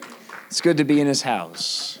It's good to be in his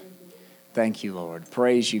house. Thank you, Lord.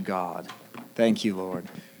 Praise you, God. Thank you, Lord.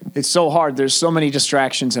 It's so hard. There's so many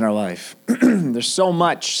distractions in our life. There's so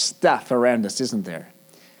much stuff around us, isn't there?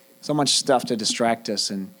 So much stuff to distract us,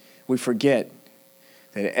 and we forget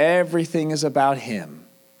that everything is about him.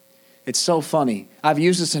 It's so funny. I've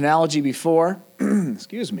used this analogy before.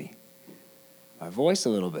 Excuse me. My voice a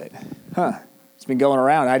little bit. It's been going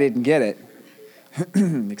around. I didn't get it.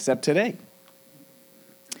 Except today.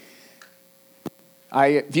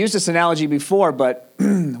 I've used this analogy before, but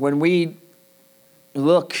when we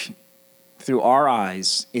look through our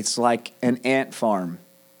eyes, it's like an ant farm.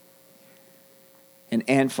 An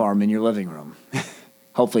ant farm in your living room.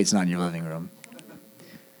 Hopefully it's not in your living room.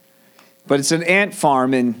 But it's an ant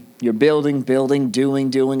farm, and you're building,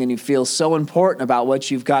 doing, and you feel so important about what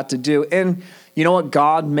you've got to do. And you know what?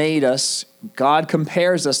 God made us. God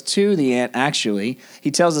compares us to the ant, actually.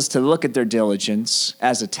 He tells us to look at their diligence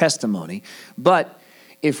as a testimony. But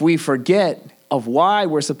if we forget of why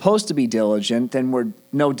we're supposed to be diligent, then we're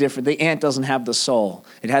no different. The ant doesn't have the soul.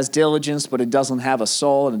 It has diligence, but it doesn't have a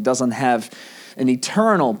soul, and it doesn't have an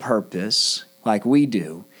eternal purpose like we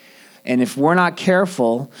do. And if we're not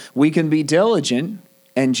careful, we can be diligent.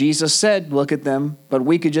 And Jesus said, look at them, but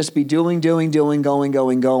we could just be doing,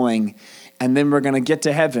 going. And then we're going to get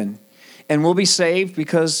to heaven. And we'll be saved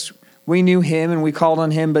because we knew him and we called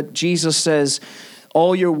on him. But Jesus says,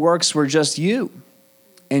 all your works were just you.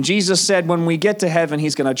 And Jesus said when we get to heaven,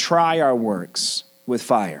 he's going to try our works with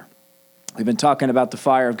fire. We've been talking about the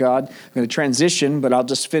fire of God. I'm going to transition, but I'll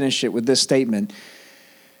just finish it with this statement.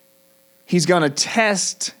 He's going to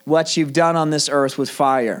test what you've done on this earth with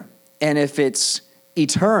fire. And if it's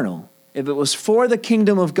eternal, if it was for the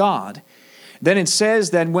kingdom of God, then it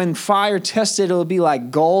says that when fire tested, it'll be like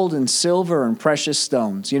gold and silver and precious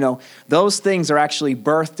stones. You know, those things are actually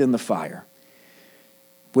birthed in the fire.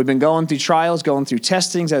 We've been going through trials, going through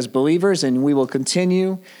testings as believers, and we will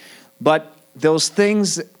continue. But those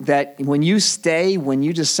things that when you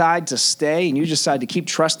decide to stay and you decide to keep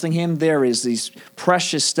trusting him, there is these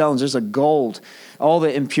precious stones. There's a gold. All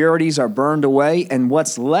the impurities are burned away, and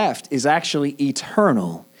what's left is actually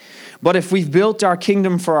eternal. But if we've built our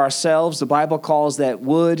kingdom for ourselves, the Bible calls that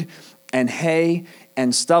wood and hay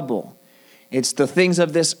and stubble. It's the things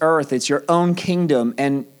of this earth. It's your own kingdom,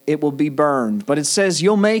 and it will be burned. But it says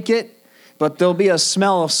you'll make it, but there'll be a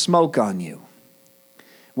smell of smoke on you.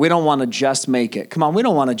 We don't want to just make it. Come on, we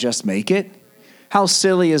don't want to just make it. How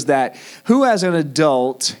silly is that? Who as an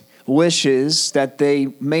adult wishes that they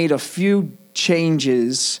made a few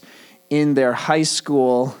changes in their high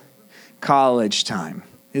school, college time?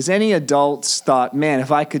 Has any adults thought, man,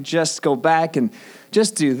 if I could just go back and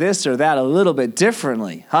just do this or that a little bit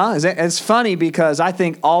differently, huh? It's funny because I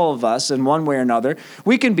think all of us, in one way or another,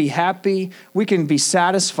 we can be happy, we can be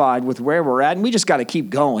satisfied with where we're at, and we just got to keep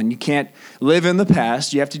going. You can't live in the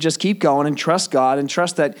past. You have to just keep going and trust God and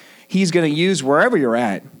trust that he's going to use wherever you're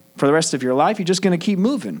at for the rest of your life. You're just going to keep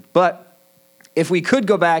moving. But if we could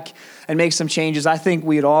go back and make some changes, I think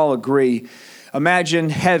we'd all agree. Imagine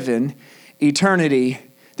heaven, eternity.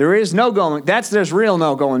 There's real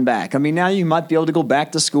no going back. I mean, now you might be able to go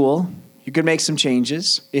back to school. You could make some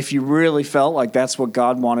changes if you really felt like that's what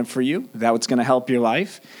God wanted for you, that was going to help your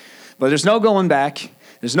life. But there's no going back.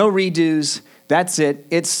 There's no redos. That's it.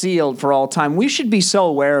 It's sealed for all time. We should be so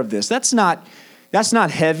aware of this. That's not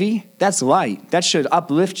heavy. That's light. That should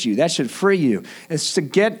uplift you. That should free you. It's to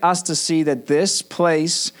get us to see that this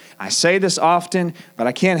place, I say this often, but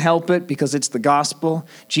I can't help it because it's the gospel.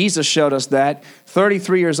 Jesus showed us that.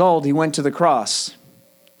 33 years old, he went to the cross.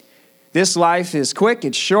 This life is quick,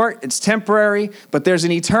 it's short, it's temporary, but there's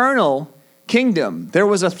an eternal kingdom. There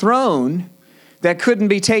was a throne that couldn't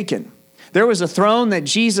be taken. There was a throne that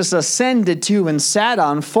Jesus ascended to and sat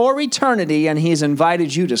on for eternity, and he's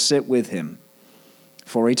invited you to sit with him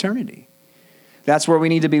for eternity. That's where we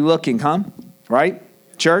need to be looking, huh? Right?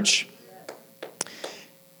 Church?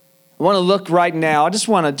 I want to look right now. I just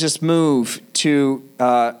want to move to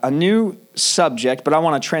a new subject, but I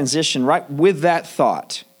want to transition right with that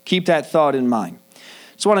thought. Keep that thought in mind.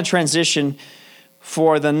 So I want to transition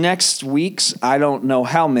for the next weeks. I don't know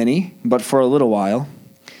how many, but for a little while.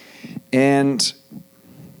 And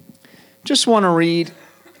just want to read.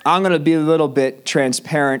 I'm going to be a little bit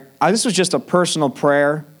transparent. This was just a personal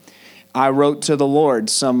prayer I wrote to the Lord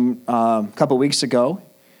some couple weeks ago.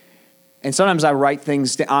 And sometimes I write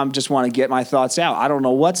things down. I just want to get my thoughts out. I don't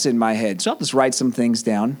know what's in my head. So I'll just write some things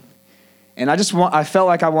down. And I felt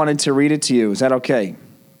like I wanted to read it to you. Is that okay?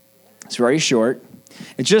 It's very short.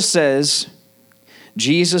 It just says,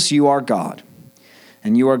 Jesus, you are God,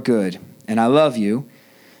 and you are good, and I love you,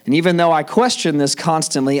 and And even though I question this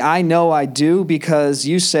constantly, I know I do because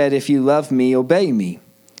you said, if you love me, obey me.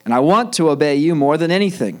 And I want to obey you more than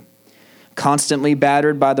anything. Constantly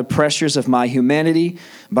battered by the pressures of my humanity,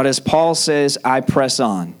 but as Paul says, I press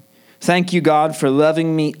on. Thank you, God, for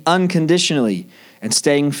loving me unconditionally and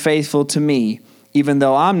staying faithful to me, even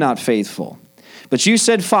though I'm not faithful. But you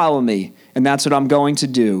said, follow me, and that's what I'm going to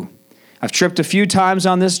do. I've tripped a few times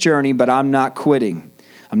on this journey, but I'm not quitting.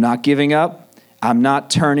 I'm not giving up. I'm not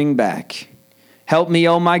turning back. Help me,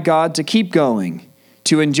 oh my God, to keep going,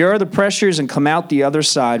 to endure the pressures and come out the other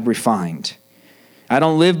side refined. I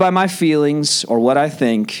don't live by my feelings or what I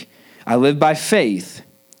think. I live by faith,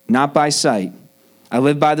 not by sight. I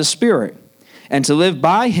live by the Spirit. And to live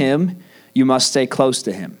by Him, you must stay close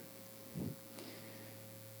to Him.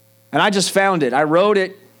 And I just found it. I wrote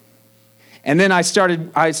it. And then I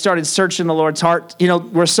started searching the Lord's heart. You know,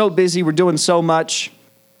 we're so busy. We're doing so much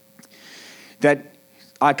that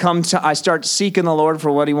I start seeking the Lord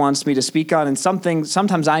for what He wants me to speak on. And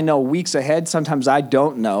sometimes I know weeks ahead. Sometimes I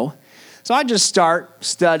don't know. So I just start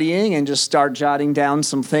studying and just start jotting down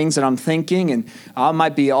some things that I'm thinking. And I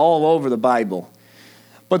might be all over the Bible.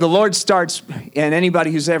 But the Lord starts, and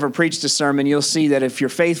anybody who's ever preached a sermon, you'll see that if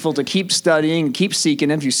you're faithful to keep studying and keep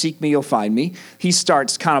seeking Him, if you seek me, you'll find me. He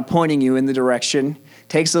starts kind of pointing you in the direction.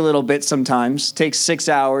 Takes a little bit sometimes. Takes 6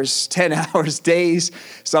 hours, 10 hours, days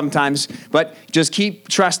sometimes. But just keep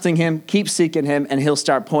trusting Him, keep seeking Him, and He'll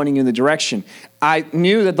start pointing you in the direction. I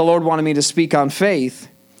knew that the Lord wanted me to speak on faith.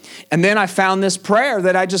 And then I found this prayer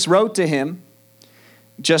that I just wrote to Him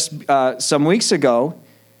just some weeks ago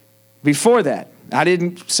before that. I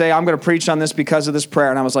didn't say I'm going to preach on this because of this prayer.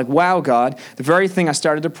 And I was like, wow, God, the very thing I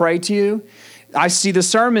started to pray to you, I see the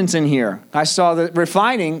sermons in here. I saw the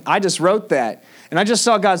refining. I just wrote that. And I just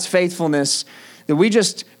saw God's faithfulness, that we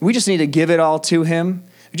just need to give it all to Him.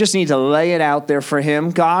 We just need to lay it out there for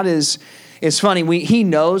Him. God is funny. He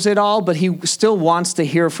knows it all, but He still wants to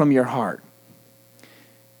hear from your heart.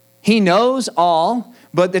 He knows all,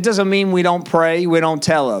 but it doesn't mean we don't pray, we don't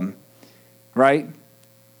tell Him, right?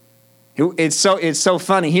 It's so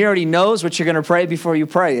funny. He already knows what you're going to pray before you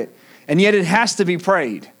pray it. And yet it has to be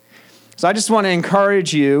prayed. So I just want to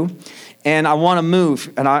encourage you, and I want to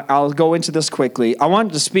move, and I'll go into this quickly. I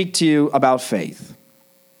want to speak to you about faith.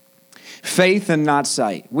 Faith and not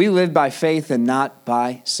sight. We live by faith and not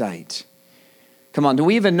by sight. Come on, do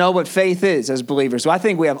we even know what faith is as believers? So I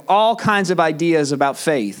think we have all kinds of ideas about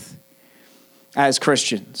faith as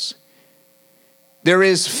Christians. There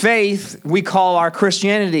is faith, we call our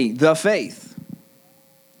Christianity the faith.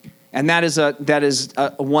 And that is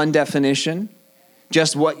one definition,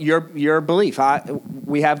 just what your belief.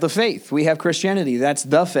 We have the faith, we have Christianity, that's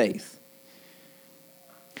the faith.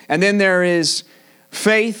 And then there is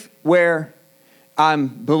faith where I'm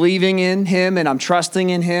believing in Him and I'm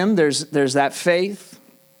trusting in Him. There's that faith.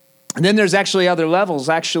 And then there's actually other levels.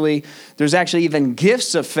 There's actually even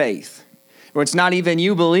gifts of faith. Where it's not even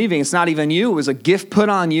you believing, it's not even you. It was a gift put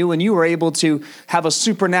on you and you were able to have a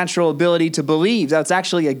supernatural ability to believe. That's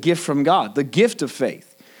actually a gift from God, the gift of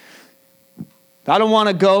faith. I don't want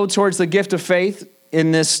to go towards the gift of faith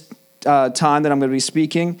in this time that I'm going to be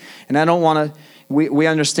speaking. And I don't want to, we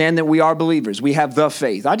understand that we are believers. We have the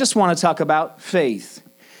faith. I just want to talk about faith,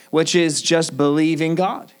 which is just believing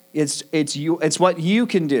God. It's what you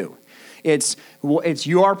can do. It's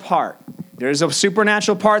your part. There's a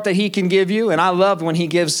supernatural part that He can give you, and I love when He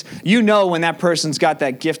gives, when that person's got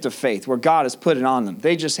that gift of faith, where God has put it on them.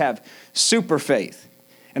 They just have super faith.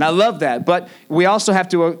 And I love that, but we also have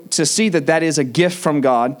to see that is a gift from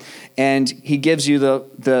God, and He gives you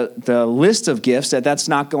the list of gifts that's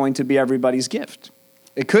not going to be everybody's gift.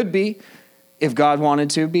 It could be, if God wanted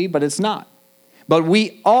to be, but it's not. But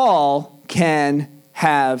we all can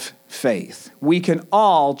have faith. We can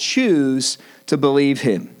all choose to believe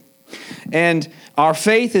Him. And our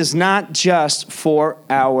faith is not just for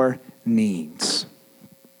our needs.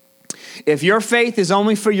 If your faith is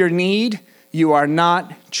only for your need, you are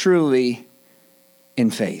not truly in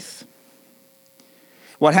faith.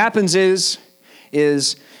 What happens is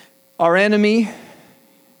our enemy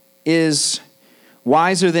is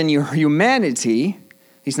wiser than your humanity.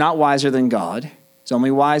 He's not wiser than God. He's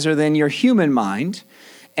only wiser than your human mind.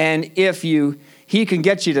 And if He can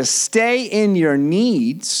get you to stay in your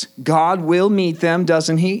needs, God will meet them,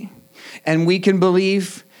 doesn't He? And we can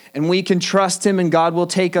believe and we can trust Him and God will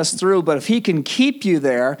take us through. But if He can keep you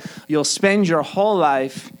there, you'll spend your whole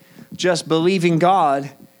life just believing God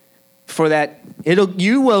for that.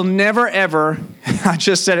 You will never, ever, I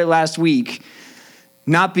just said it last week,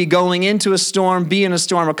 not be going into a storm, be in a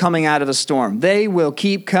storm, or coming out of a storm. They will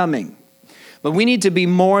keep coming. But we need to be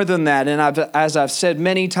more than that. And as I've said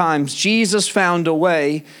many times, Jesus found a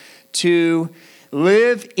way to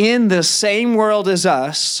live in the same world as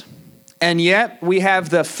us, and yet we have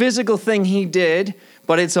the physical thing he did,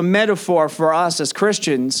 but it's a metaphor for us as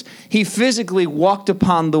Christians. He physically walked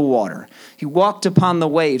upon the water. He walked upon the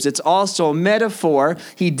waves. It's also a metaphor.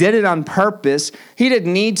 He did it on purpose. He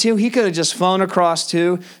didn't need to. He could have just flown across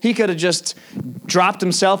too. He could have just dropped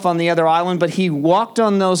himself on the other island, but he walked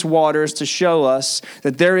on those waters to show us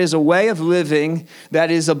that there is a way of living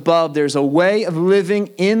that is above. There's a way of living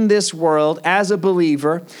in this world as a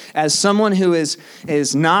believer, as someone who is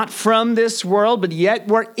not from this world, but yet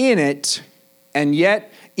we're in it. And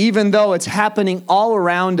yet, even though it's happening all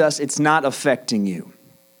around us, it's not affecting you.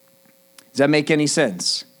 Does that make any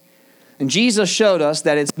sense? And Jesus showed us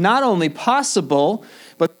that it's not only possible,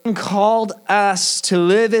 but He called us to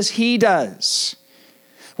live as He does.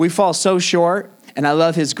 We fall so short, and I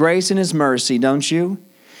love His grace and His mercy, don't you?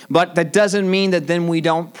 But that doesn't mean that then we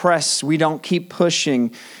don't press, we don't keep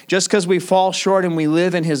pushing. Just because we fall short and we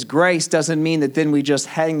live in His grace doesn't mean that then we just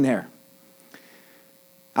hang there.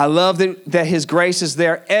 I love that His grace is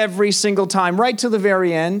there every single time, right to the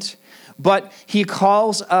very end. But He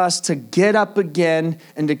calls us to get up again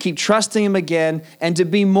and to keep trusting Him again and to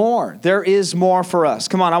be more. There is more for us.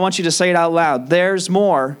 Come on, I want you to say it out loud. There's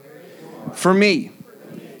more for me.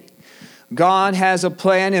 God has a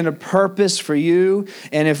plan and a purpose for you.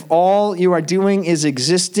 And if all you are doing is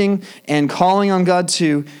existing and calling on God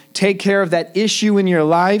to take care of that issue in your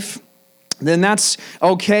life, then that's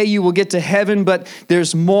okay. You will get to heaven, but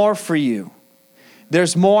there's more for you.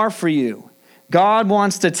 There's more for you. God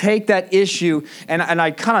wants to take that issue, and I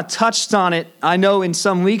kind of touched on it, I know, in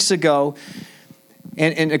some weeks ago,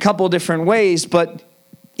 in a couple of different ways, but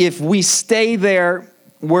if we stay there,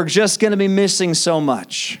 we're just going to be missing so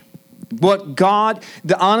much.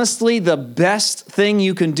 Honestly, the best thing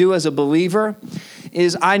you can do as a believer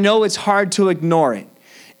is, I know it's hard to ignore it.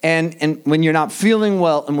 And when you're not feeling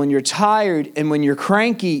well, and when you're tired, and when you're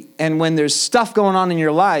cranky, and when there's stuff going on in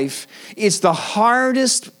your life, it's the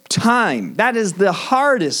hardest time. That is the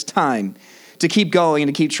hardest time to keep going and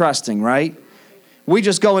to keep trusting, right? We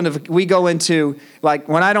go into, like,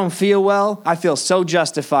 when I don't feel well, I feel so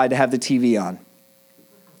justified to have the TV on.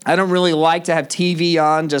 I don't really like to have TV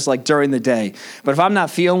on just like during the day. But if I'm not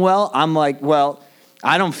feeling well, I'm like, well,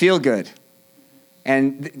 I don't feel good.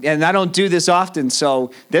 And I don't do this often,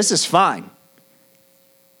 so this is fine.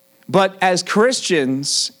 But as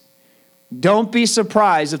Christians, don't be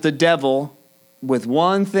surprised if the devil, with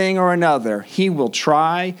one thing or another, he will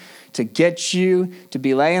try to get you to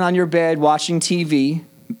be laying on your bed watching TV,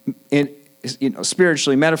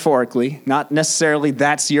 spiritually, metaphorically. Not necessarily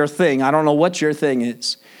that's your thing. I don't know what your thing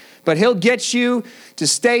is. But he'll get you to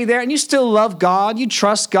stay there, and you still love God. You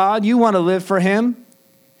trust God. You want to live for Him.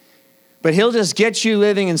 But he'll just get you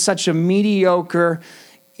living in such a mediocre,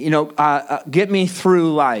 get me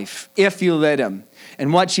through life if you let him.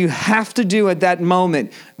 And what you have to do at that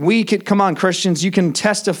moment, come on, Christians, you can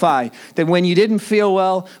testify that when you didn't feel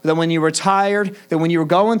well, that when you were tired, that when you were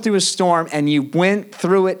going through a storm and you went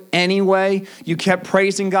through it anyway, you kept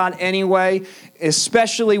praising God anyway,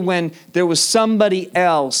 especially when there was somebody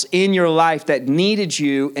else in your life that needed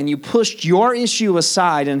you and you pushed your issue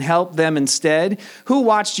aside and helped them instead, who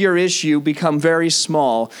watched your issue become very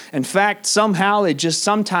small. In fact,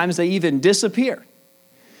 sometimes they even disappear.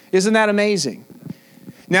 Isn't that amazing?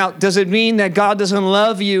 Now, does it mean that God doesn't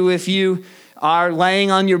love you if you are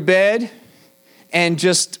laying on your bed and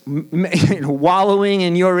just wallowing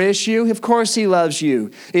in your issue? Of course He loves you.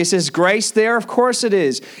 Is His grace there? Of course it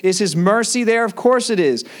is. Is His mercy there? Of course it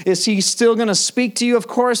is. Is He still going to speak to you? Of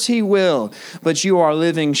course He will. But you are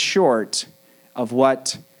living short of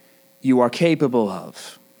what you are capable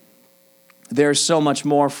of. There's so much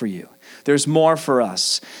more for you. There's more for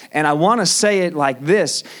us. And I want to say it like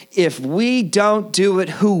this. If we don't do it,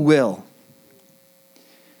 who will?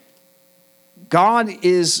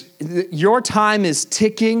 Your time is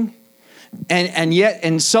ticking,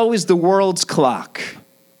 and so is the world's clock.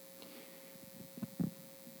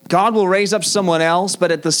 God will raise up someone else,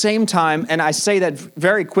 but at the same time, and I say that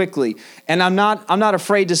very quickly, and I'm not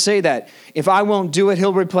afraid to say that. If I won't do it,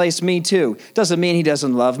 He'll replace me too. Doesn't mean He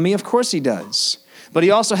doesn't love me. Of course He does. But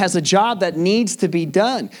He also has a job that needs to be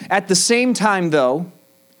done. At the same time, though,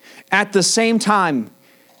 the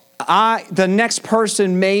next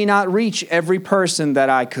person may not reach every person that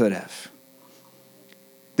I could have.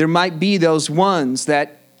 There might be those ones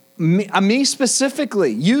that, me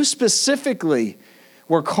specifically, you specifically,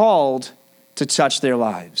 were called to touch their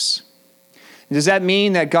lives. Does that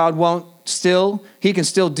mean that God he can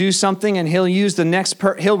still do something and he'll use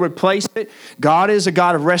he'll replace it? God is a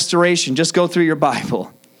God of restoration. Just go through your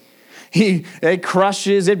Bible. It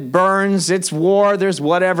crushes, it burns, it's war, there's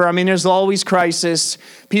whatever. I mean, there's always crisis.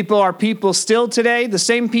 People are people still today, the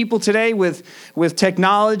same people today with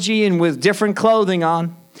technology and with different clothing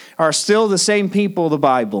on are still the same people of the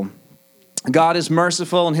Bible. God is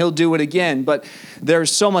merciful and he'll do it again, but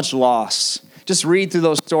there's so much loss. Just read through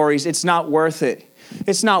those stories. It's not worth it.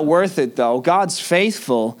 It's not worth it, though. God's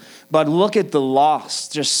faithful, but look at the loss.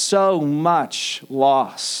 Just so much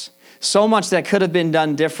loss. So much that could have been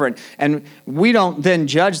done different. And we don't then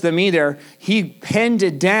judge them either. He penned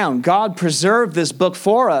it down. God preserved this book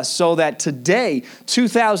for us so that today,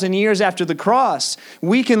 2,000 years after the cross,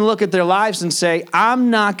 we can look at their lives and say, I'm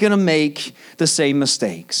not going to make the same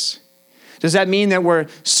mistakes. Does that mean that we're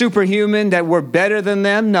superhuman, that we're better than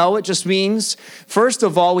them? No, it just means, first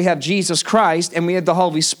of all, we have Jesus Christ and we have the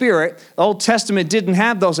Holy Spirit. The Old Testament didn't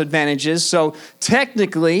have those advantages, so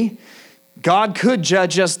technically, God could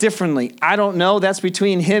judge us differently. I don't know. That's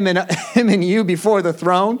between him and you before the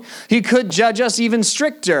throne. He could judge us even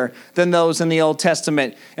stricter than those in the Old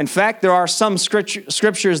Testament. In fact, there are some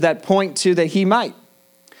scriptures that point to that he might.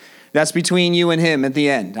 That's between you and him at the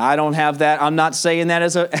end. I don't have that. I'm not saying that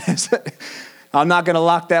I'm not going to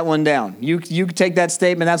lock that one down. You take that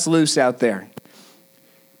statement. That's loose out there.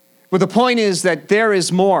 But the point is that there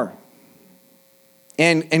is more.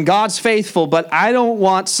 And God's faithful, but I don't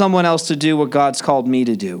want someone else to do what God's called me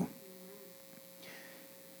to do.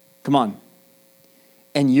 Come on.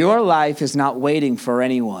 And your life is not waiting for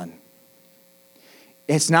anyone.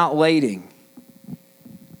 It's not waiting.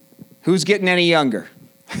 Who's getting any younger?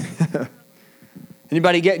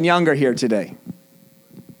 Anybody getting younger here today?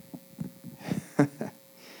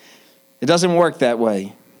 It doesn't work that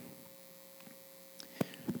way.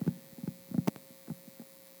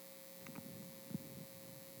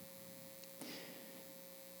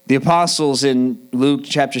 The apostles in Luke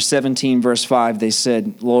chapter 17, verse 5, they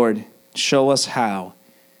said, Lord, show us how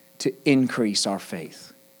to increase our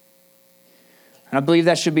faith. And I believe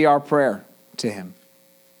that should be our prayer to him.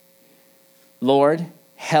 Lord,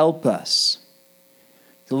 help us.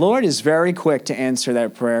 The Lord is very quick to answer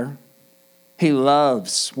that prayer. He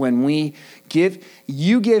loves when you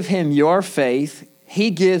give him your faith,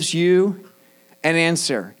 he gives you an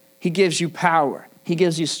answer. He gives you power. He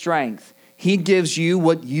gives you strength. He gives you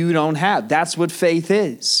what you don't have. That's what faith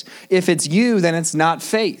is. If it's you, then it's not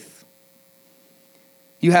faith.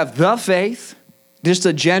 You have the faith, just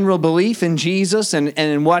a general belief in Jesus and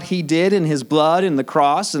in what he did in his blood and the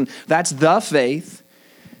cross, and that's the faith.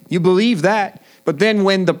 You believe that. But then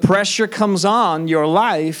when the pressure comes on your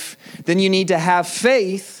life, then you need to have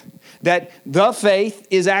faith that the faith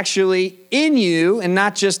is actually in you and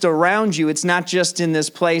not just around you. It's not just in this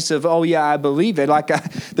place of, oh yeah, I believe it.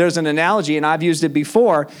 There's an analogy, and I've used it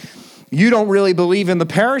before. You don't really believe in the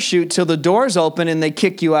parachute till the doors open and they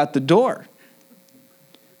kick you out the door.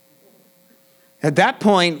 At that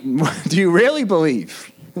point, do you really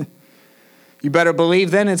believe? You better believe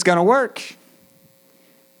then it's going to work.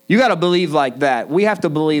 You got to believe like that. We have to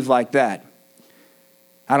believe like that.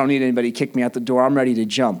 I don't need anybody to kick me out the door. I'm ready to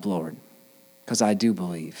jump, Lord, because I do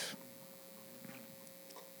believe.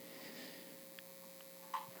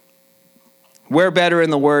 We're better in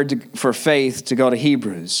the word for faith to go to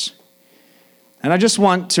Hebrews. And I just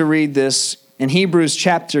want to read this in Hebrews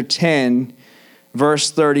chapter 10,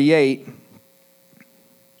 verse 38. You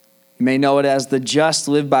may know it as the just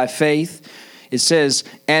live by faith. It says,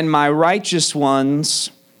 and my righteous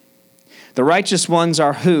ones... The righteous ones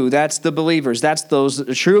are who? That's the believers. That's those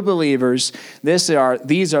true believers. These are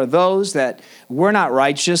those that we're not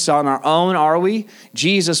righteous on our own, are we?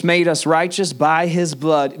 Jesus made us righteous by his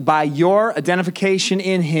blood, by your identification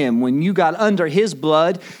in him. When you got under his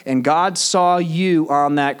blood and God saw you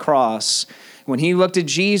on that cross, when he looked at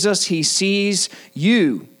Jesus, he sees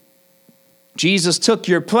you. Jesus took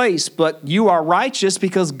your place, but you are righteous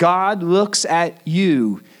because God looks at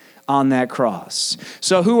you on that cross.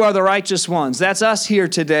 So who are the righteous ones? That's us here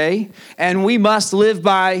today, and we must live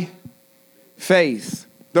by faith.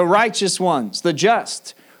 The righteous ones, the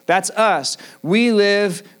just, that's us. We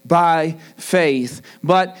live by faith.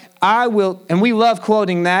 But and we love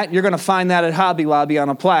quoting that. You're going to find that at Hobby Lobby on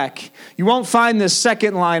a plaque. You won't find this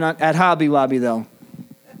second line at Hobby Lobby, though.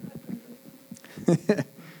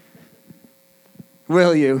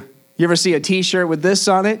 Will you? You ever see a t-shirt with this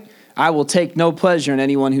on it? I will take no pleasure in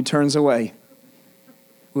anyone who turns away.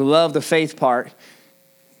 We love the faith part.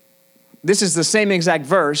 This is the same exact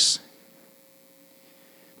verse,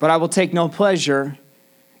 but I will take no pleasure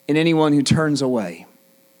in anyone who turns away.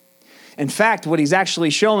 In fact, what he's actually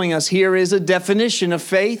showing us here is a definition of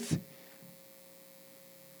faith.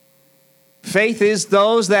 Faith is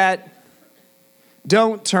those that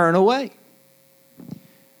don't turn away.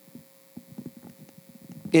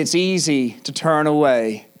 It's easy to turn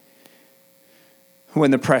away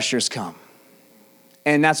when the pressures come.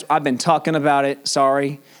 And I've been talking about it,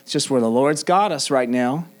 sorry. It's just where the Lord's got us right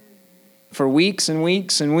now. For weeks and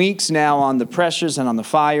weeks and weeks now on the pressures and on the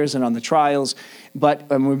fires and on the trials. But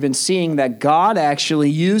we've been seeing that God actually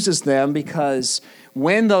uses them, because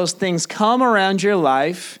when those things come around your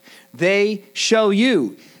life, they show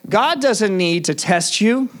you. God doesn't need to test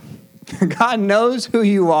you. God knows who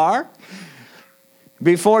you are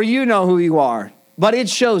before you know who you are. But it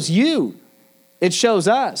shows you. It shows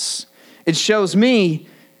us. It shows me,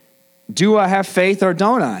 do I have faith or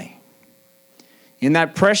don't I? And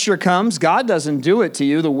that pressure comes. God doesn't do it to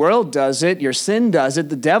you. The world does it. Your sin does it.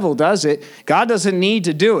 The devil does it. God doesn't need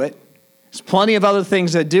to do it. There's plenty of other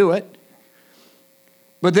things that do it.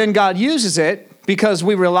 But then God uses it because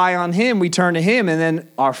we rely on him. We turn to him. And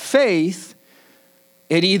then our faith,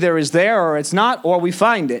 it either is there or it's not, or we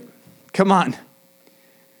find it. Come on.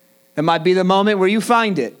 That might be the moment where you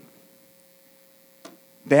find it.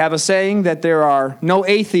 They have a saying that there are no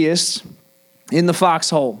atheists in the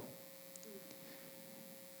foxhole.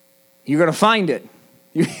 You're going to find it.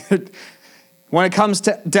 When it comes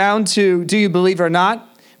down to do you believe or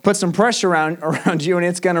not, put some pressure around you and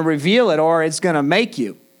it's going to reveal it, or it's going to make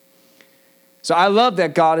you. So I love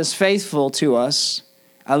that God is faithful to us.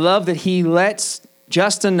 I love that he lets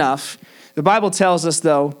just enough. The Bible tells us,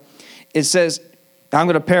 though, it says, I'm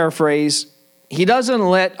going to paraphrase, he doesn't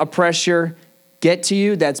let a pressure get to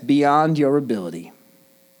you that's beyond your ability.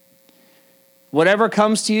 Whatever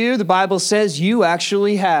comes to you, the Bible says you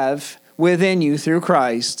actually have within you through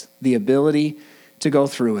Christ the ability to go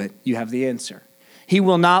through it. You have the answer. He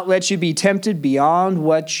will not let you be tempted beyond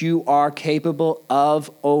what you are capable of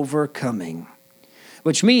overcoming.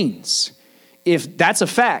 Which means, if that's a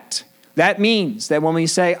fact, that means that when we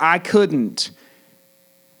say, I couldn't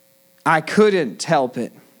help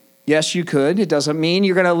it. Yes, you could. It doesn't mean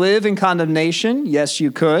you're going to live in condemnation. Yes,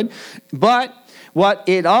 you could. But what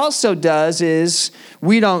it also does is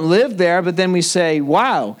we don't live there, but then we say,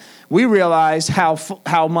 wow, we realize how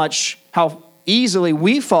easily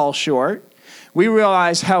we fall short. We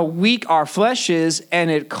realize how weak our flesh is,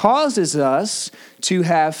 and it causes us to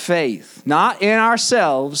have faith, not in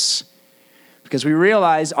ourselves, because we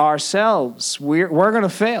realize ourselves, we're going to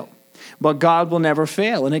fail, but God will never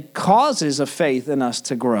fail, and it causes a faith in us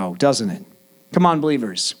to grow, doesn't it? Come on,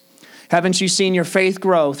 believers. Haven't you seen your faith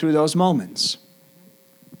grow through those moments?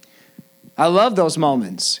 I love those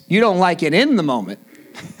moments. You don't like it in the moment.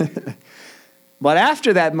 But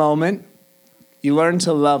after that moment, you learn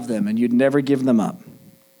to love them and you'd never give them up.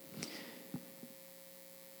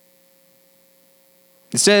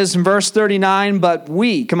 It says in verse 39, but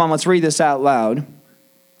we, come on, let's read this out loud.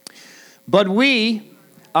 But we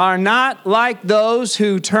are not like those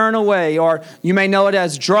who turn away, or you may know it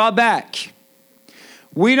as draw back.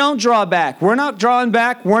 We don't draw back. We're not drawing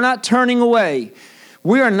back. We're not turning away.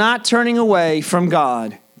 We are not turning away from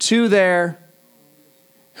God to their,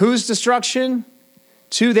 whose destruction?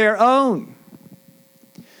 To their own.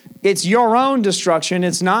 It's your own destruction.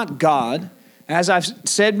 It's not God. As I've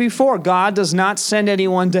said before, God does not send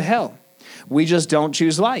anyone to hell. We just don't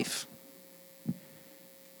choose life.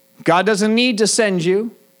 God doesn't need to send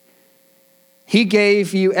you. He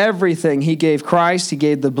gave you everything. He gave Christ. He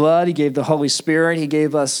gave the blood. He gave the Holy Spirit. He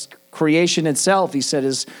gave us creation itself, he said,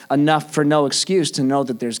 is enough for no excuse to know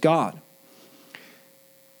that there's God.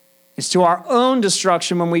 It's to our own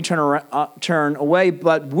destruction when we turn away.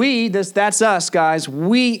 But that's us, guys.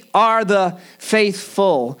 We are the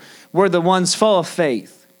faithful. We're the ones full of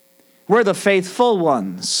faith. We're the faithful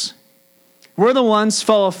ones. We're the ones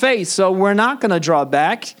full of faith. So we're not going to draw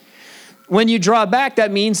back. When you draw back, that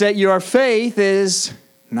means that your faith is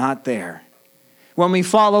not there. When we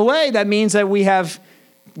fall away, that means that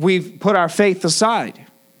we've put our faith aside.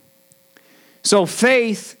 So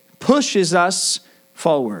faith pushes us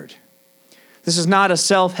forward. This is not a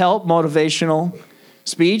self-help motivational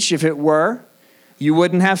speech. If it were, you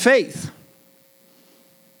wouldn't have faith.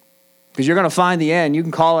 Because you're going to find the end. You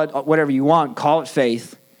can call it whatever you want. Call it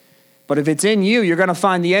faith. But if it's in you, you're going to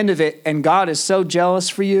find the end of it. And God is so jealous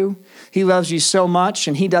for you. He loves you so much.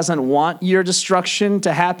 And he doesn't want your destruction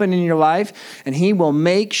to happen in your life. And he will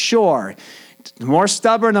make sure. The more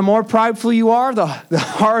stubborn, the more prideful you are, the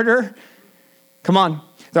harder. Come on.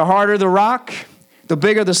 The harder the rock, the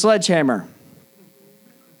bigger the sledgehammer.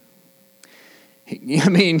 I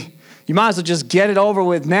mean, you might as well just get it over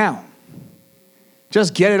with now.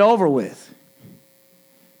 Just get it over with.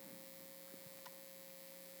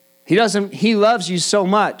 He loves you so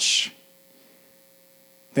much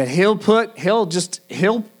that he'll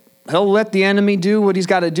let the enemy do what he's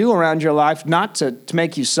got to do around your life, not to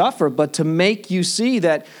make you suffer, but to make you see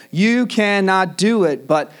that you cannot do it,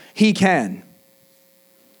 but he can.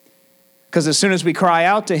 Because as soon as we cry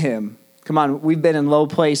out to him, come on, we've been in low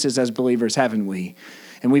places as believers, haven't we?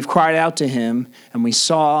 And we've cried out to him, and we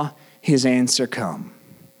saw his answer come.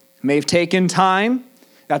 It may have taken time.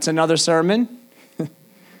 That's another sermon.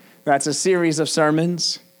 That's a series of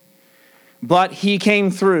sermons. But he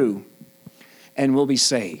came through and will be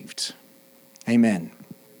saved. Amen.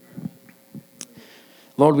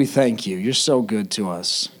 Lord, we thank you. You're so good to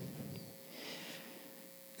us.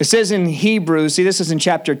 It says in Hebrews, see, this is in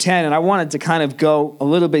chapter 10, and I wanted to kind of go a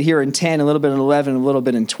little bit here in 10, a little bit in 11, a little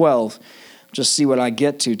bit in 12, just see what I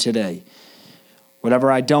get to today.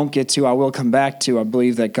 Whatever I don't get to, I will come back to. I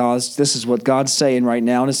believe that this is what God's saying right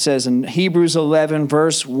now. And it says in Hebrews 11,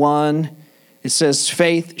 verse 1, it says,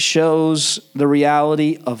 faith shows the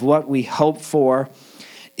reality of what we hope for.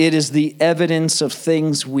 It is the evidence of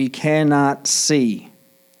things we cannot see.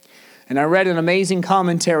 And I read an amazing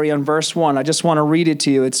commentary on verse 1. I just want to read it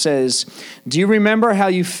to you. It says, do you remember how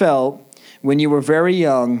you felt when you were very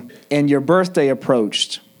young and your birthday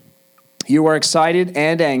approached? You were excited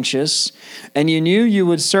and anxious, and you knew you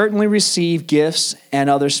would certainly receive gifts and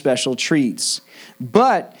other special treats.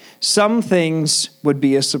 But some things would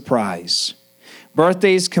be a surprise.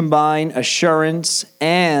 Birthdays combine assurance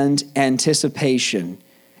and anticipation,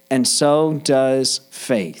 and so does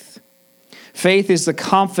faith. Faith is the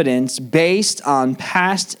confidence based on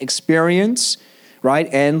past experience, right,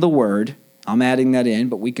 and the Word. I'm adding that in,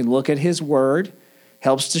 but we can look at His Word.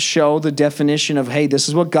 Helps to show the definition of, hey, this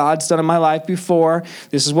is what God's done in my life before.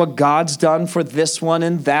 This is what God's done for this one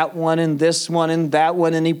and that one and this one and that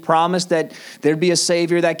one. And he promised that there'd be a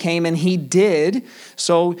Savior that came, and he did.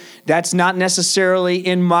 So that's not necessarily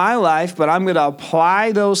in my life, but I'm going to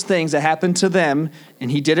apply those things that happened to them. And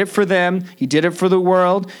he did it for them. He did it for the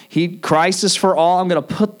world. Christ is for all. I'm going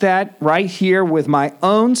to put that right here with my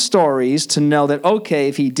own stories to know that, okay,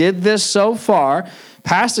 if he did this so far,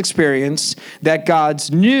 past experience, that God's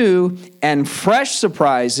new and fresh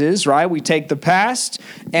surprises, right? We take the past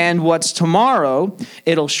and what's tomorrow,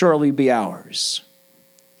 it'll surely be ours.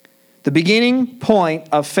 The beginning point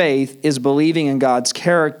of faith is believing in God's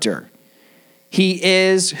character. He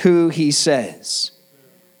is who he says.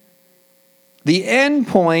 The end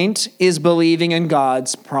point is believing in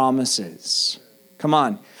God's promises. Come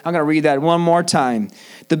on, I'm going to read that one more time.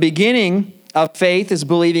 The beginning of faith is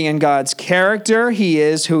believing in God's character. He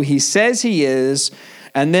is who he says he is.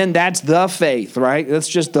 And then that's the faith, right? That's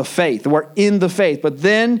just the faith. We're in the faith. But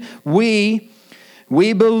then we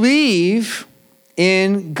believe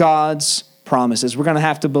in God's promises. We're going to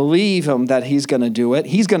have to believe him that he's going to do it.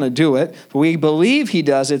 He's going to do it. But we believe he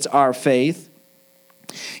does. It's our faith.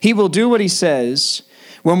 He will do what he says.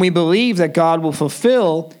 When we believe that God will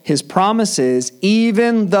fulfill his promises,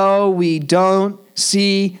 even though we don't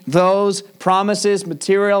see those promises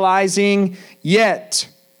materializing yet,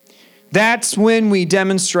 that's when we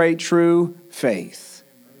demonstrate true faith.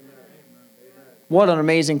 What an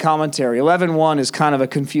amazing commentary. 11:1 is kind of a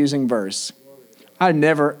confusing verse. I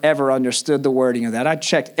never, ever understood the wording of that. I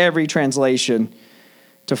checked every translation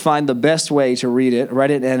to find the best way to read it. I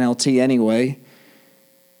read it in NLT anyway.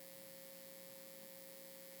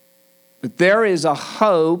 But there is a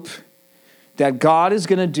hope that God is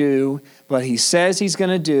going to do what he says he's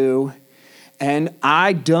going to do, and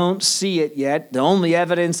I don't see it yet. The only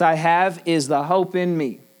evidence I have is the hope in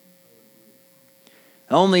me.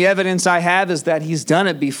 The only evidence I have is that he's done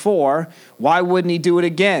it before. Why wouldn't he do it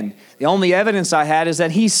again? The only evidence I had is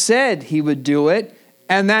that he said he would do it,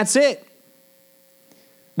 and that's it.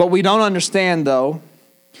 What we don't understand, though,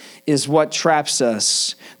 is what traps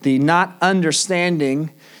us. The not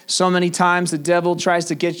understanding. So many times the devil tries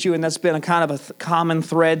to get you, and that's been a kind of a common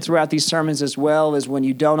thread throughout these sermons as well, is when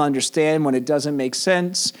you don't understand, when it doesn't make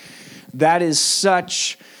sense. That is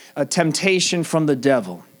such a temptation from the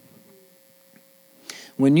devil.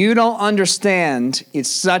 When you don't understand, it's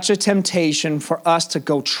such a temptation for us to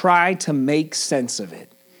go try to make sense of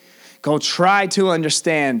it. Go try to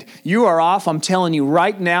understand. You are off, I'm telling you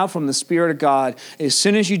right now from the Spirit of God. As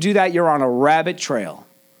soon as you do that, you're on a rabbit trail.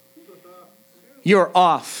 You're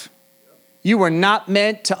off. You were not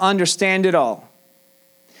meant to understand it all.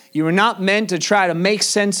 You were not meant to try to make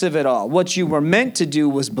sense of it all. What you were meant to do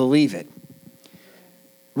was believe it.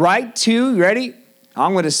 Right to, ready?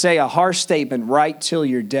 I'm going to say a harsh statement, right till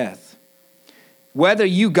your death. Whether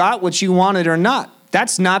you got what you wanted or not.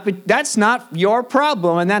 That's not your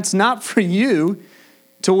problem, and that's not for you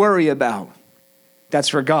to worry about. That's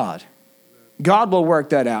for God. God will work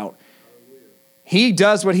that out. He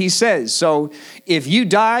does what he says. So if you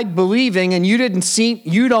died believing and you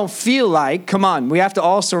don't feel like, come on, we have to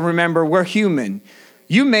also remember we're human.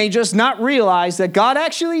 You may just not realize that God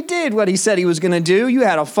actually did what he said he was going to do. You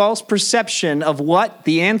had a false perception of what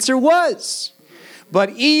the answer was. But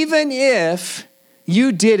even if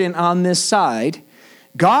you didn't on this side,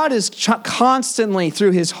 God is constantly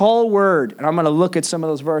through his whole word, and I'm going to look at some of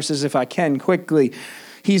those verses if I can quickly.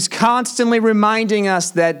 He's constantly reminding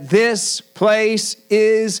us that this place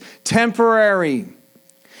is temporary.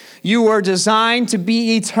 You were designed to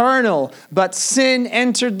be eternal, but sin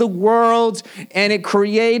entered the world and it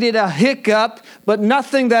created a hiccup, but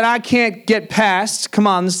nothing that I can't get past. Come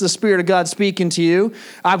on, this is the Spirit of God speaking to you.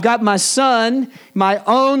 I've got my son, my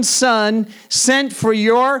own son, sent for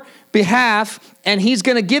your behalf, and he's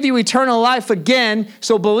going to give you eternal life again.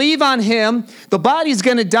 So believe on him. The body's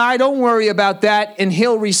going to die. Don't worry about that. And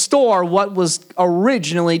he'll restore what was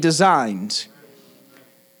originally designed.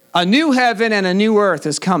 A new heaven and a new earth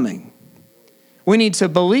is coming. We need to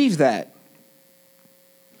believe that.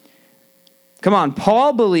 Come on,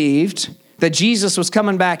 Paul believed that Jesus was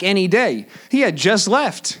coming back any day. He had just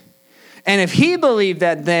left. And if he believed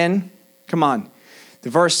that then, come on, the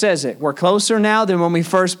verse says it. We're closer now than when we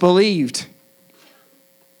first believed.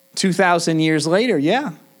 2,000 years later,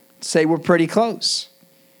 yeah, say we're pretty close.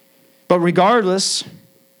 But regardless,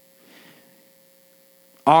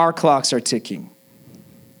 our clocks are ticking.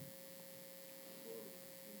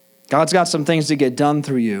 God's got some things to get done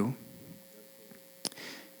through you.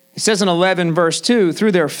 He says in 11 verse 2,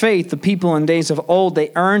 through their faith, the people in days of old, they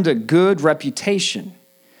earned a good reputation.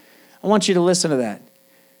 I want you to listen to that.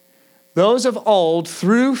 Those of old,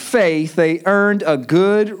 through faith, they earned a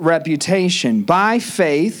good reputation. By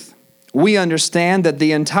faith, we understand that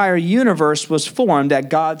the entire universe was formed at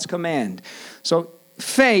God's command. So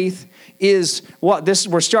faith is what this,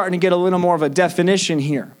 we're starting to get a little more of a definition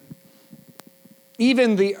here.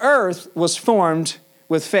 Even the earth was formed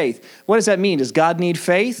with faith. What does that mean? Does God need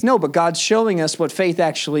faith? No, but God's showing us what faith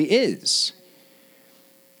actually is.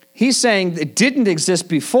 He's saying it didn't exist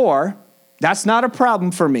before. That's not a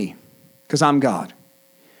problem for me because I'm God.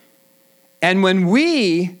 And when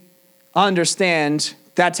we understand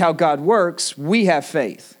that's how God works, we have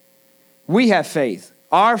faith. We have faith.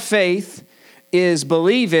 Our faith is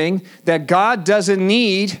believing that God doesn't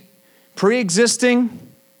need pre-existing.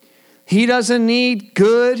 He doesn't need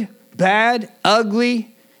good, bad,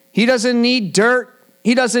 ugly. He doesn't need dirt.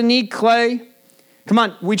 He doesn't need clay. Come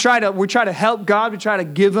on, we try to help God. We try to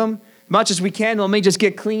give him as much as we can. Let me just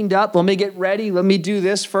get cleaned up. Let me get ready. Let me do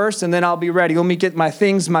this first, and then I'll be ready. Let me get my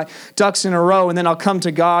things, my ducks in a row, and then I'll come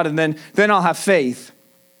to God, and then I'll have faith.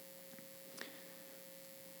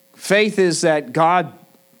 Faith is that God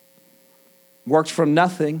worked from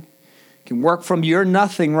nothing, can work from your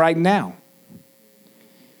nothing right now.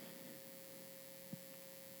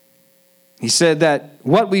 He said that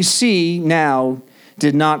what we see now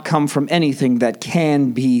did not come from anything that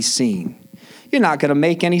can be seen. You're not going to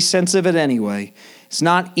make any sense of it anyway. It's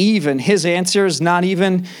not even, his answer is not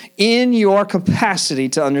even in your capacity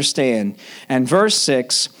to understand. And verse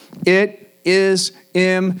 6, it is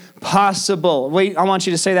impossible. Wait, I want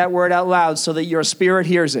you to say that word out loud so that your spirit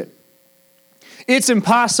hears it. It's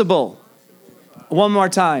impossible. One more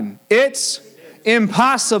time. It's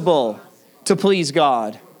impossible to please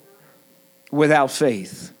God without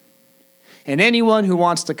faith. And anyone who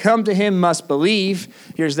wants to come to him must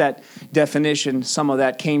believe. Here's that definition. Some of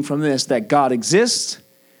that came from this, that God exists,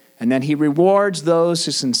 and then he rewards those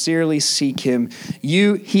who sincerely seek him.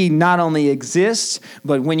 He not only exists,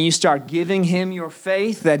 but when you start giving him your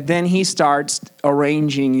faith, that then he starts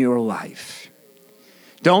arranging your life.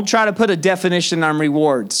 Don't try to put a definition on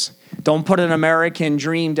rewards. Don't put an American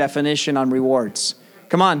dream definition on rewards.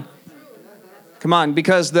 Come on,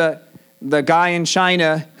 because the guy in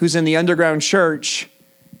China who's in the underground church,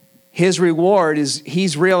 his reward is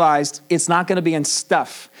he's realized it's not going to be in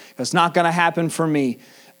stuff. It's not going to happen for me.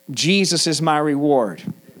 Jesus is my reward.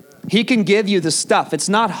 He can give you the stuff. It's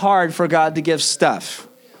not hard for God to give stuff.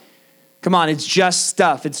 Come on, it's just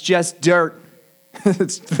stuff. It's just dirt.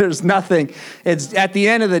 There's nothing. It's at the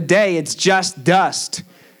end of the day, it's just dust.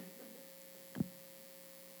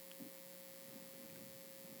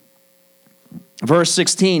 Verse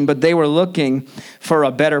 16, but they were looking for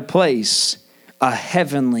a better place, a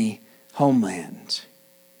heavenly homeland.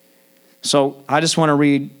 So I just want to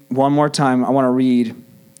read one more time. I want to read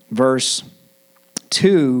verse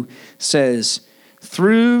 2 says,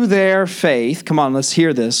 through their faith, come on, let's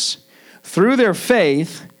hear this. through their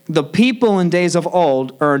faith, the people in days of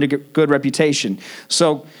old earned a good reputation.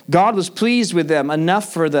 So God was pleased with them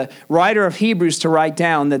enough for the writer of Hebrews to write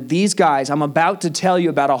down that these guys, I'm about to tell you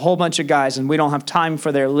about a whole bunch of guys, and we don't have time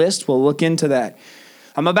for their list. We'll look into that.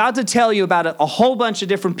 I'm about to tell you about a whole bunch of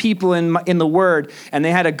different people in the Word, and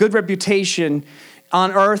they had a good reputation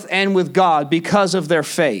on earth and with God because of their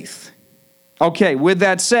faith. Okay, with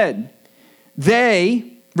that said,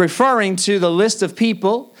 they, referring to the list of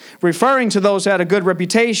people, referring to those who had a good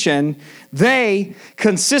reputation, they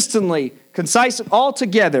consistently, concise, all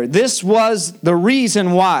together, this was the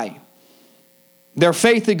reason why their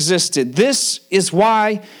faith existed. This is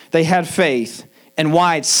why they had faith and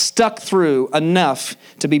why it stuck through enough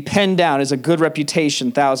to be penned down as a good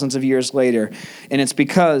reputation thousands of years later. And it's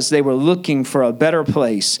because they were looking for a better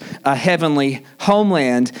place, a heavenly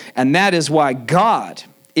homeland, and that is why God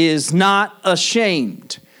is not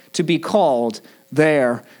ashamed to be called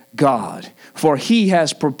their God, for he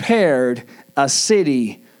has prepared a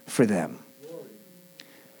city for them.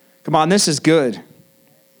 Come on, this is good.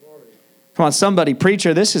 Come on, somebody,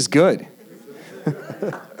 preacher, this is good.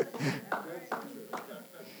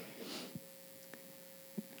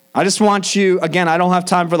 I just want you, again, I don't have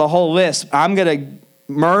time for the whole list. I'm going to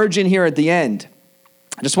merge in here at the end.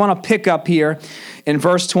 I just want to pick up here in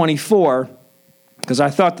verse 24, because I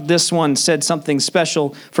thought that this one said something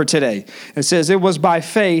special for today. It says, it was by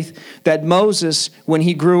faith that Moses, when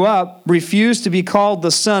he grew up, refused to be called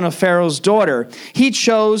the son of Pharaoh's daughter. He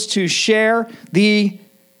chose to share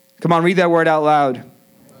come on, read that word out loud.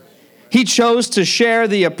 He chose to share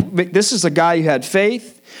this is a guy who had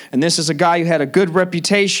faith, and this is a guy who had a good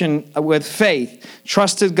reputation with faith,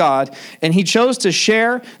 trusted God, and he chose to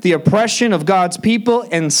share the oppression of God's people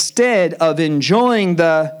instead of enjoying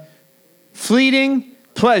the fleeting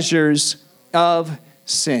pleasures of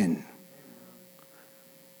sin.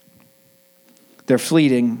 They're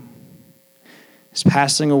fleeting. It's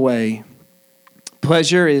passing away.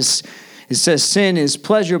 Pleasure is, it says sin is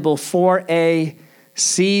pleasurable for a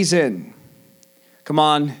season. Come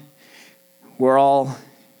on. We're all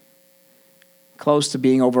close to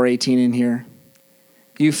being over 18 in here.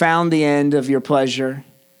 You found the end of your pleasure,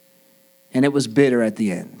 and it was bitter at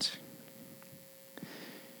the end.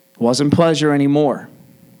 It wasn't pleasure anymore.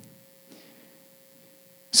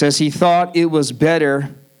 It says he thought it was better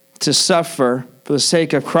to suffer for the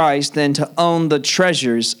sake of Christ than to own the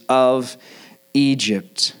treasures of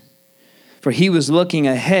Egypt. For he was looking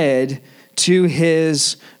ahead to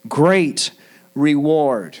his great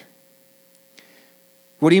reward.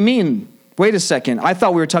 What do you mean? Wait a second. I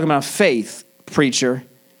thought we were talking about faith, preacher.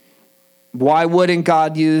 Why wouldn't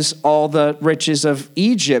God use all the riches of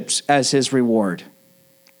Egypt as his reward?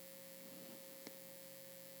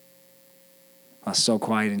 Oh, so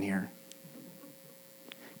quiet in here.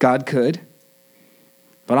 God could.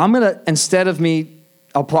 But I'm going to, instead of me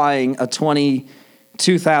applying a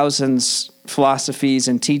 2000s philosophies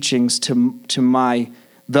and teachings to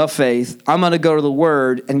the faith, I'm going to go to the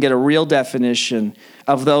Word and get a real definition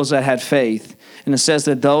of those that had faith. And it says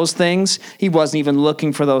that those things, he wasn't even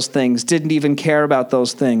looking for those things, didn't even care about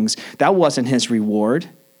those things. That wasn't his reward.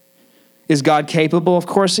 Is God capable? Of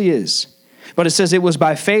course he is. But it says it was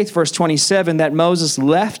by faith, verse 27, that Moses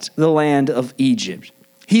left the land of Egypt.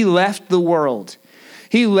 He left the world.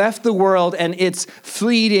 He left the world and its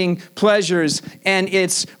fleeting pleasures and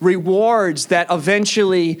its rewards that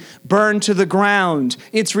eventually burn to the ground.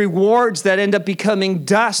 Its rewards that end up becoming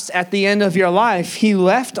dust at the end of your life. He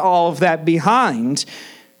left all of that behind.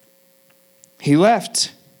 He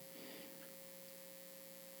left.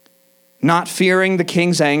 Not fearing the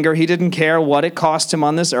king's anger. He didn't care what it cost him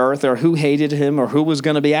on this earth or who hated him or who was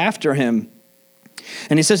going to be after him.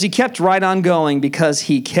 And he says he kept right on going because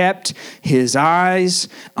he kept his eyes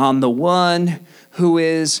on the one who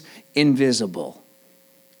is invisible.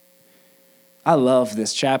 I love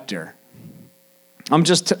this chapter. I'm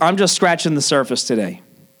just scratching the surface today.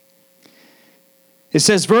 It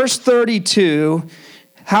says, verse 32,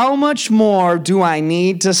 how much more do I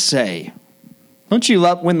need to say? Don't you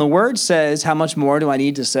love when the word says, how much more do I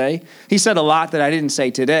need to say? He said a lot that I didn't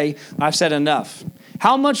say today. I've said enough.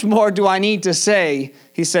 How much more do I need to say,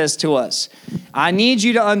 he says to us. I need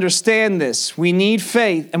you to understand this. We need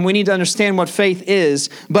faith, and we need to understand what faith is.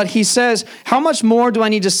 But he says, how much more do I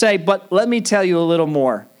need to say? But let me tell you a little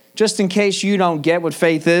more, just in case you don't get what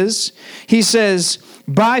faith is. He says,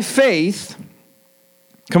 by faith,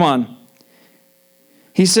 come on.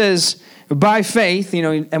 He says, by faith,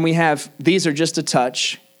 and we have, these are just a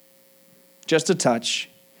touch.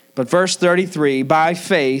 But verse 33, by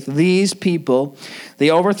faith, these people,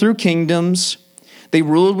 they overthrew kingdoms, they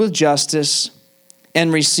ruled with justice,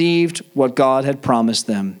 and received what God had promised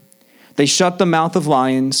them. They shut the mouth of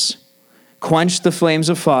lions, quenched the flames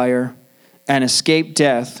of fire, and escaped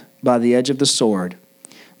death by the edge of the sword.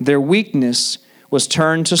 Their weakness was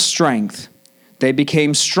turned to strength. They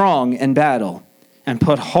became strong in battle and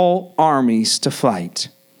put whole armies to flight.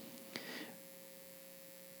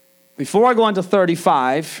 Before I go on to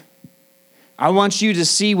 35, I want you to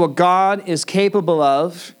see what God is capable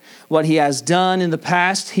of, what he has done in the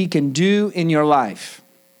past, he can do in your life.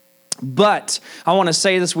 But I want to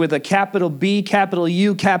say this with a capital B, capital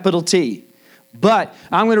U, capital T. But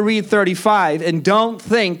I'm going to read 35, and don't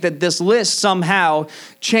think that this list somehow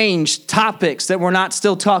changed topics that we're not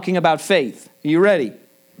still talking about faith. Are you ready?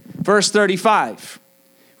 Verse 35.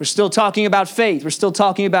 We're still talking about faith. We're still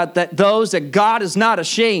talking about those that God is not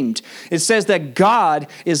ashamed. It says that God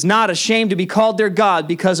is not ashamed to be called their God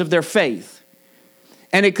because of their faith.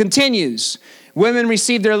 And it continues. Women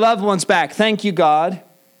received their loved ones back. Thank you, God.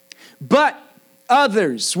 But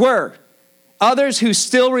others who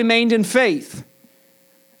still remained in faith.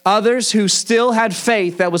 Others who still had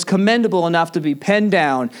faith that was commendable enough to be penned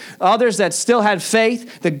down. Others that still had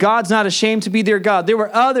faith that God's not ashamed to be their God. There were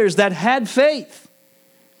others that had faith.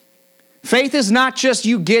 Faith is not just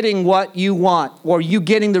you getting what you want or you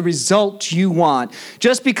getting the result you want.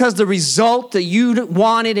 Just because the result that you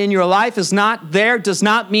wanted in your life is not there does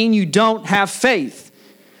not mean you don't have faith.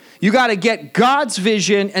 You got to get God's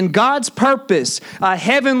vision and God's purpose, a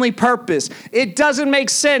heavenly purpose. It doesn't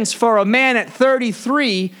make sense for a man at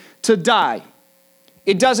 33 to die.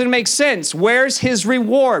 It doesn't make sense. Where's his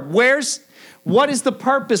reward? What is the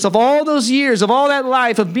purpose of all those years, of all that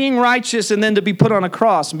life of being righteous and then to be put on a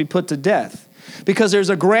cross and be put to death? Because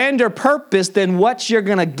there's a grander purpose than what you're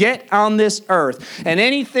going to get on this earth. And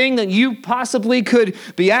anything that you possibly could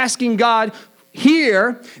be asking God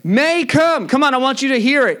here may come. Come on, I want you to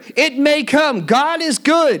hear it. It may come. God is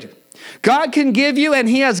good. God can give you, and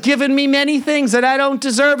he has given me many things that I don't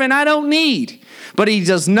deserve and I don't need. But he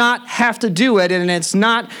does not have to do it, and it's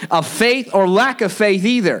not a faith or lack of faith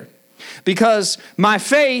either. Because my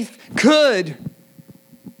faith could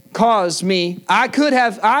cause me,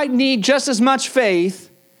 I need just as much faith.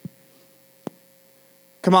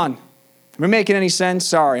 Come on. Am I making any sense?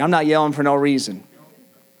 Sorry, I'm not yelling for no reason.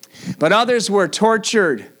 But others were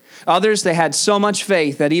tortured. Others, they had so much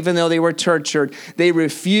faith that even though they were tortured, they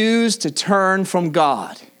refused to turn from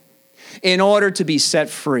God in order to be set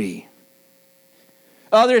free.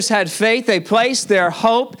 Others had faith. They placed their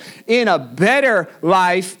hope in a better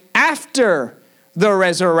life after the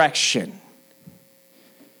resurrection.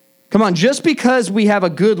 Come on, just because we have a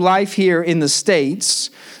good life here in the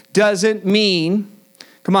States doesn't mean,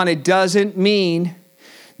 it doesn't mean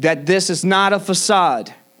that this is not a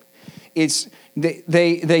facade.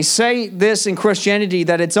 They say this in Christianity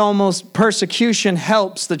that it's almost persecution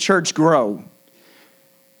helps the church grow.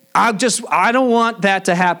 I don't want that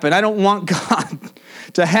to happen. I don't want God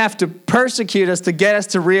to have to persecute us to get us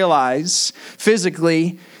to realize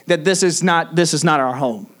physically that this is not our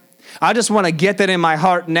home. I just want to get that in my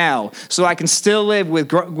heart now so I can still live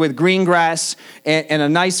with green grass and a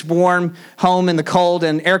nice warm home in the cold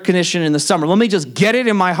and air conditioning in the summer. Let me just get it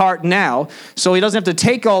in my heart now so he doesn't have to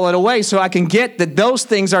take all it away so I can get that those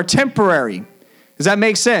things are temporary. Does that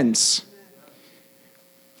make sense?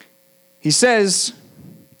 He says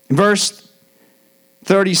in verse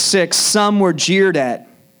 36, some were jeered at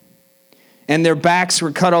and their backs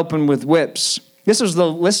were cut open with whips. This is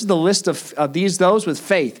the list of those with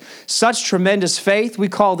faith. Such tremendous faith, we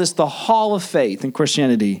call this the hall of faith in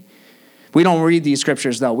Christianity. We don't read these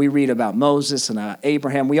scriptures, though. We read about Moses and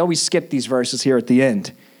Abraham. We always skip these verses here at the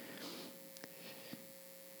end.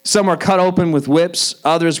 Some were cut open with whips.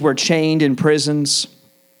 Others were chained in prisons.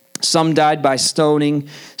 Some died by stoning.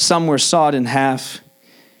 Some were sawed in half.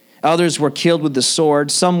 Others were killed with the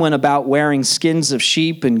sword. Some went about wearing skins of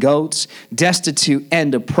sheep and goats, destitute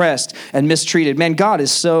and oppressed and mistreated. Man, God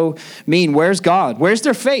is so mean. Where's God? Where's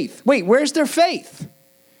their faith? Wait, where's their faith?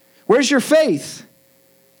 Where's your faith?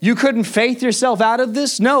 You couldn't faith yourself out of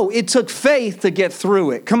this? No, it took faith to get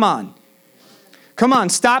through it. Come on. Come on,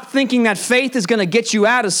 stop thinking that faith is going to get you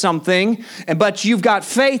out of something, but you've got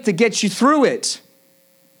faith to get you through it.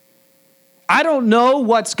 I don't know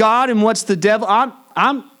what's God and what's the devil.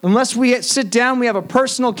 Unless we sit down, we have a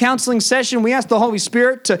personal counseling session, we ask the Holy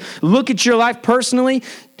Spirit to look at your life personally.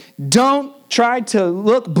 Don't try to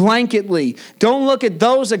look blanketly. Don't look at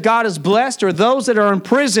those that God has blessed or those that are in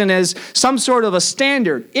prison as some sort of a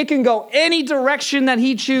standard. It can go any direction that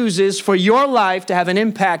he chooses for your life to have an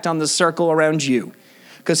impact on the circle around you.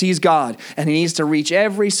 because he's God, and he needs to reach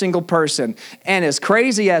every single person. And as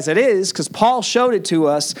crazy as it is, because Paul showed it to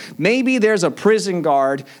us, maybe there's a prison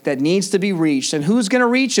guard that needs to be reached. And who's going to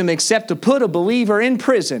reach him except to put a believer in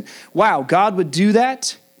prison? Wow, God would do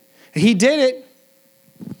that? He did it.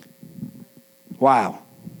 Wow.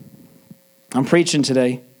 I'm preaching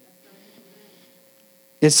today.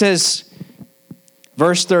 It says,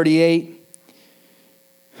 verse 38,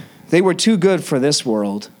 they were too good for this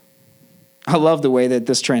world. I love the way that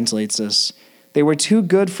this translates this. They were too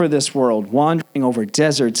good for this world, wandering over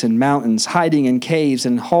deserts and mountains, hiding in caves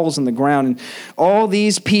and holes in the ground. And all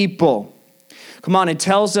these people, come on, it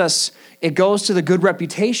tells us, it goes to the good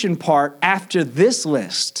reputation part after this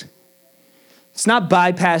list. It's not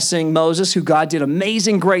bypassing Moses, who God did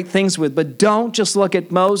amazing, great things with, but don't just look at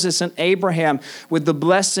Moses and Abraham with the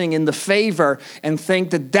blessing and the favor and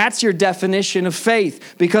think that that's your definition of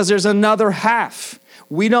faith, because there's another half.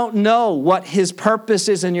 We don't know what his purpose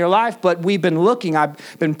is in your life, but we've been looking. I've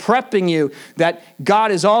been prepping you that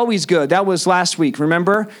God is always good. That was last week,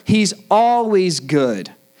 remember? He's always good.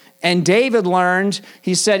 And David learned,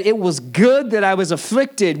 he said, it was good that I was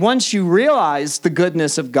afflicted. Once you realize the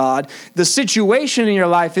goodness of God, the situation in your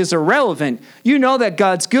life is irrelevant. You know that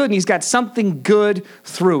God's good and he's got something good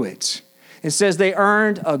through it. It says they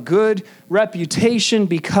earned a good reputation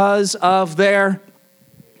because of their,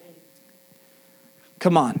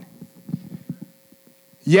 come on.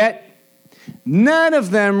 Yet none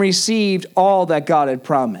of them received all that God had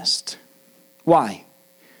promised. Why?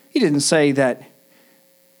 He didn't say that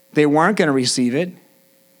they weren't going to receive it.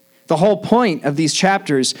 The whole point of these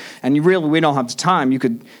chapters, and we don't have the time, you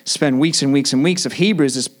could spend weeks and weeks and weeks of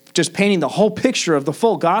Hebrews is just painting the whole picture of the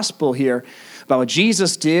full gospel here about what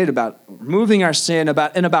Jesus did, about removing our sin,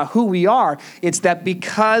 about who we are. It's that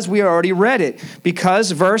because we already read it,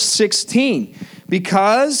 because verse 16,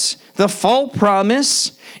 because the full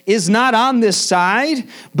promise is not on this side,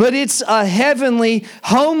 but it's a heavenly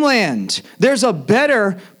homeland. There's a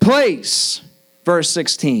better place. Verse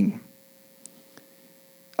 16,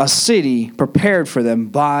 a city prepared for them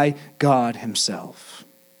by God himself.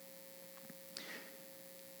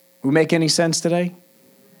 Will make any sense today?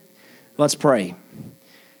 Let's pray.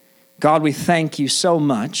 God, we thank you so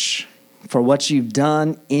much for what you've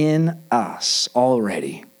done in us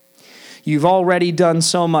already. You've already done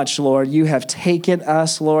so much, Lord. You have taken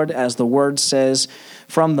us, Lord, as the word says,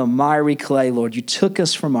 from the miry clay, Lord. You took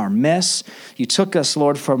us from our mess. You took us,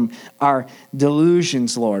 Lord, from our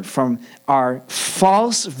delusions, Lord, from our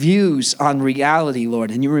false views on reality,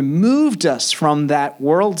 Lord. And you removed us from that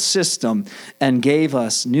world system and gave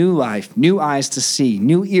us new life, new eyes to see,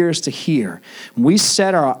 new ears to hear. We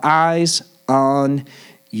set our eyes on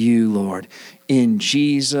you, Lord, in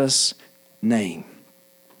Jesus' name.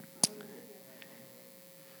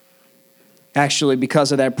 Actually,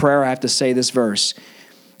 because of that prayer, I have to say this verse.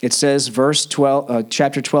 It says,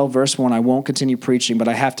 chapter 12, verse 1, I won't continue preaching, but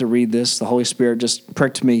I have to read this. The Holy Spirit just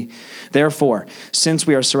pricked me. Therefore, since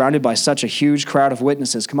we are surrounded by such a huge crowd of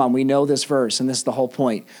witnesses, come on, we know this verse, and this is the whole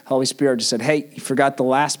point. The Holy Spirit just said, hey, you forgot the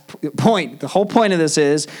last point. The whole point of this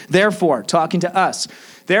is, therefore, talking to us.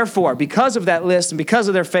 Therefore, because of that list and because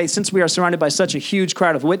of their faith, since we are surrounded by such a huge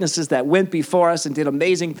crowd of witnesses that went before us and did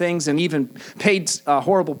amazing things and even paid a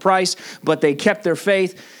horrible price, but they kept their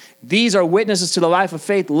faith, these are witnesses to the life of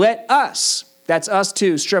faith. Let us, that's us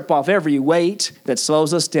too, strip off every weight that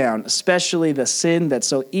slows us down, especially the sin that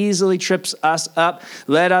so easily trips us up.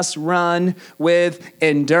 Let us run with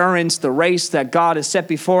endurance the race that God has set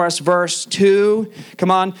before us. Verse 2,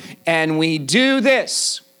 come on. And we do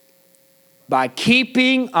this by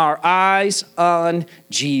keeping our eyes on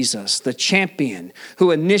Jesus, the champion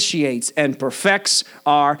who initiates and perfects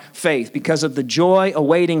our faith. Because of the joy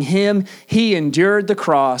awaiting him, he endured the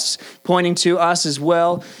cross, pointing to us as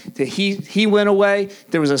well. That he went away.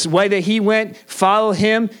 There was a way that he went. Follow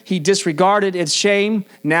him. He disregarded its shame.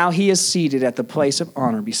 Now he is seated at the place of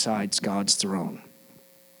honor besides God's throne.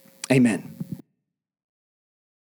 Amen.